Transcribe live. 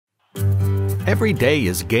Every day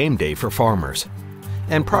is game day for farmers,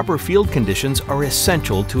 and proper field conditions are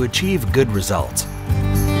essential to achieve good results.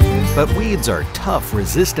 But weeds are tough,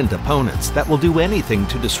 resistant opponents that will do anything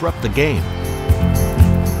to disrupt the game.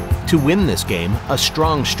 To win this game, a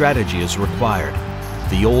strong strategy is required.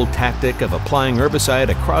 The old tactic of applying herbicide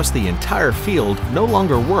across the entire field no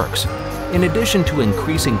longer works. In addition to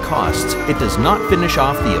increasing costs, it does not finish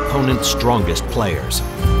off the opponent's strongest players.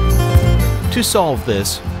 To solve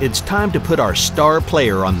this, it's time to put our star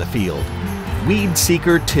player on the field,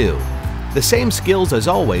 WeedSeeker 2. The same skills as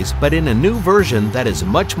always, but in a new version that is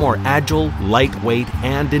much more agile, lightweight,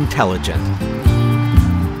 and intelligent.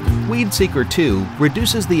 WeedSeeker 2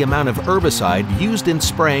 reduces the amount of herbicide used in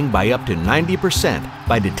spraying by up to 90%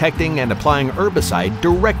 by detecting and applying herbicide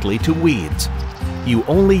directly to weeds. You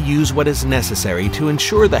only use what is necessary to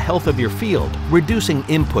ensure the health of your field, reducing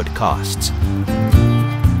input costs.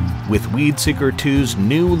 With WeedSeeker 2's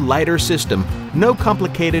new, lighter system, no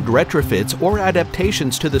complicated retrofits or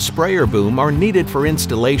adaptations to the sprayer boom are needed for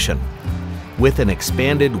installation. With an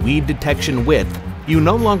expanded weed detection width, you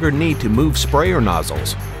no longer need to move sprayer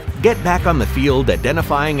nozzles. Get back on the field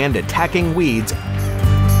identifying and attacking weeds,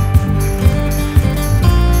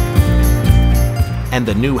 and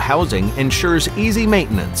the new housing ensures easy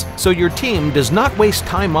maintenance, so your team does not waste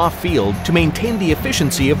time off-field to maintain the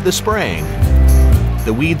efficiency of the spraying.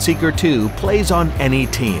 The WeedSeeker 2 plays on any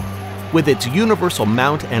team. With its universal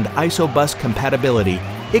mount and isobus compatibility,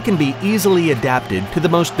 it can be easily adapted to the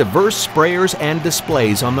most diverse sprayers and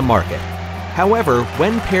displays on the market. However,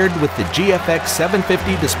 when paired with the GFX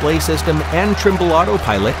 750 display system and Trimble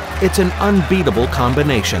autopilot, it's an unbeatable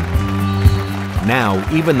combination. Now,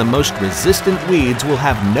 even the most resistant weeds will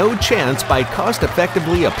have no chance by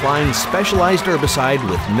cost-effectively applying specialized herbicide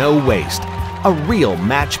with no waste. A real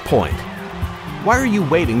match point. Why are you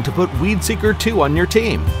waiting to put WeedSeeker 2 on your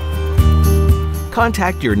team?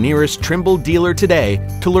 Contact your nearest Trimble dealer today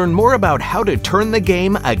to learn more about how to turn the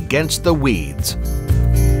game against the weeds.